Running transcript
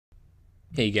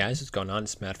Hey guys, what's going on?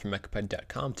 It's Matt from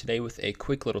MechaPed.com today with a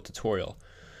quick little tutorial.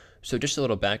 So just a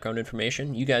little background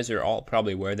information. You guys are all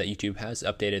probably aware that YouTube has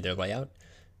updated their layout,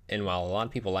 and while a lot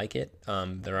of people like it,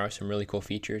 there are some really cool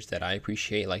features that I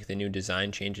appreciate, like the new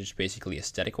design changes basically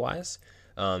aesthetic-wise.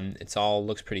 It's all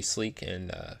looks pretty sleek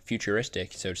and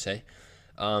futuristic, so to say.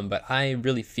 But I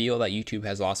really feel that YouTube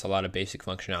has lost a lot of basic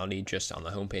functionality just on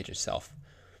the homepage itself.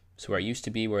 So where it used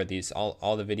to be, where these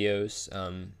all the videos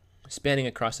spanning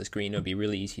across the screen, it would be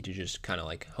really easy to just kind of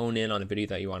like hone in on a video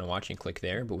that you want to watch and click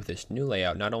there. But with this new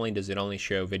layout, not only does it only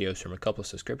show videos from a couple of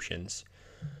subscriptions,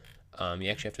 you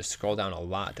actually have to scroll down a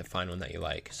lot to find one that you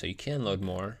like. So you can load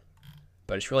more,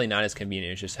 but it's really not as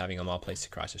convenient as just having them all placed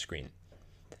across the screen.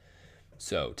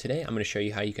 So today I'm going to show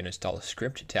you how you can install a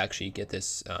script to actually get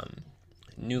this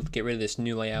get rid of this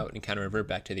new layout and kind of revert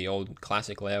back to the old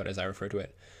classic layout, as I refer to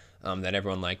it, that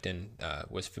everyone liked and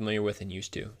was familiar with and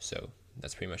used to. So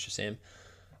that's pretty much the same.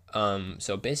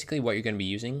 So basically what you're going to be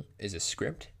using is a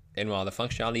script, and while the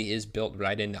functionality is built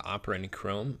right into Opera and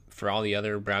Chrome, for all the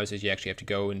other browsers you actually have to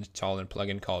go and install a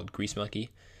plugin called Greasemonkey.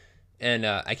 And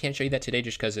I can't show you that today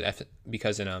just because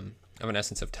of an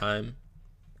essence of time.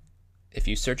 If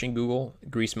you search in Google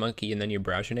Greasemonkey and then your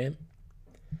browser name,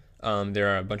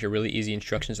 there are a bunch of really easy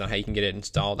instructions on how you can get it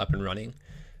installed, up and running.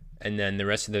 And then the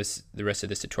rest of this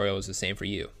tutorial is the same for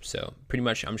you. So pretty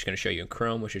much I'm just going to show you in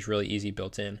Chrome, which is really easy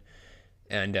built in,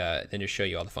 and then just show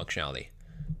you all the functionality.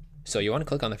 So you want to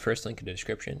click on the first link in the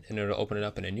description, and it'll open it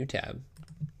up in a new tab.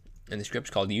 And the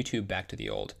script's called YouTube Back to the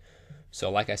Old.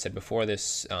 So like I said before,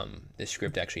 this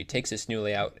script actually takes this new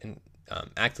layout and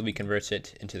actively converts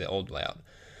it into the old layout.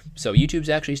 So YouTube's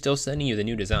actually still sending you the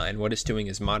new design. What it's doing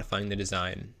is modifying the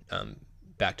design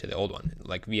back to the old one,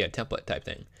 like via template type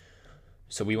thing.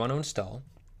 So we want to install,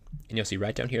 and you'll see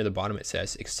right down here at the bottom it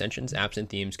says, extensions, apps, and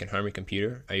themes can harm your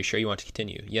computer. Are you sure you want to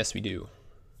continue? Yes, we do.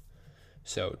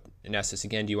 So it asks us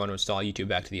again, do you want to install YouTube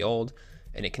Back to the Old?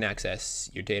 And it can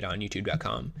access your data on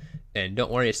youtube.com. And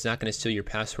don't worry, it's not going to steal your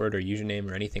password or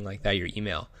username or anything like that, your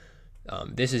email.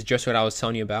 This is just what I was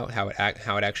telling you about, how it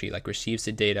actually like receives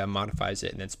the data, modifies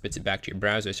it, and then spits it back to your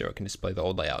browser so it can display the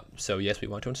old layout. So yes, we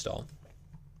want to install.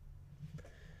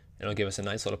 It'll give us a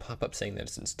nice little pop-up saying that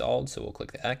it's installed, so we'll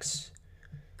click the X.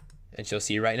 And you'll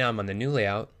see right now I'm on the new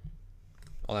layout.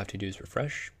 All I have to do is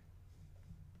refresh.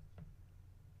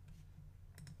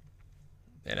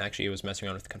 And actually it was messing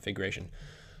around with the configuration.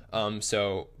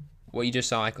 So what you just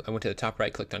saw, I went to the top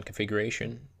right, clicked on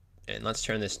configuration, and let's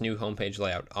turn this new homepage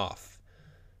layout off.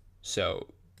 So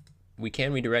we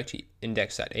can redirect to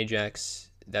index.ajax.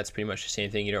 That's pretty much the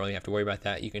same thing. You don't really have to worry about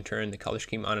that. You can turn the color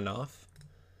scheme on and off,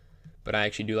 but I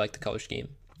actually do like the color scheme.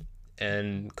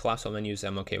 And collapsible menus,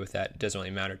 I'm okay with that. It doesn't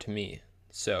really matter to me,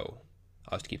 so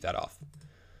I'll have to keep that off.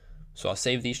 So I'll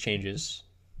save these changes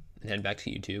and head back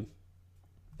to YouTube.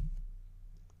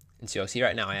 And so you'll see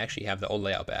right now I actually have the old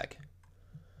layout back.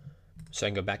 So I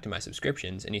can go back to my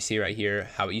subscriptions, and you see right here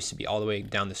how it used to be all the way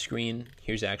down the screen.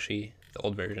 Here's actually the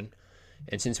old version.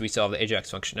 And since we still have the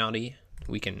Ajax functionality,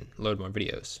 we can load more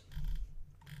videos.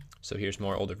 So here's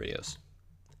more older videos.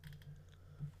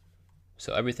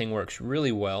 So everything works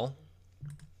really well.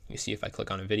 You see if I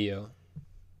click on a video,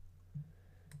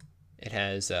 it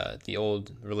has the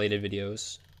old related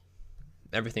videos.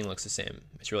 Everything looks the same.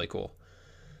 It's really cool.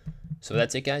 So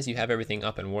that's it, guys. You have everything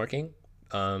up and working.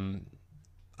 I'm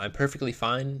perfectly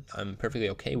fine. I'm perfectly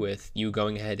okay with you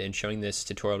going ahead and showing this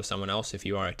tutorial to someone else if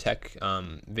you are a tech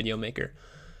video maker.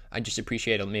 I just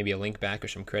appreciate maybe a link back or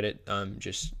some credit.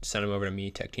 Just send them over to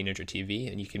me, Tech Teenager TV,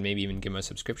 and you can maybe even give them a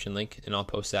subscription link, and I'll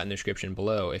post that in the description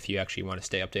below if you actually want to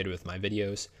stay updated with my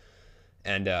videos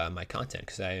and my content,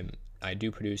 because I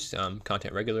do produce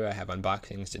content regular. I have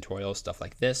unboxings, tutorials, stuff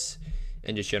like this,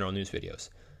 and just general news videos.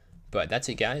 But that's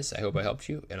it, guys. I hope I helped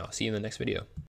you, and I'll see you in the next video.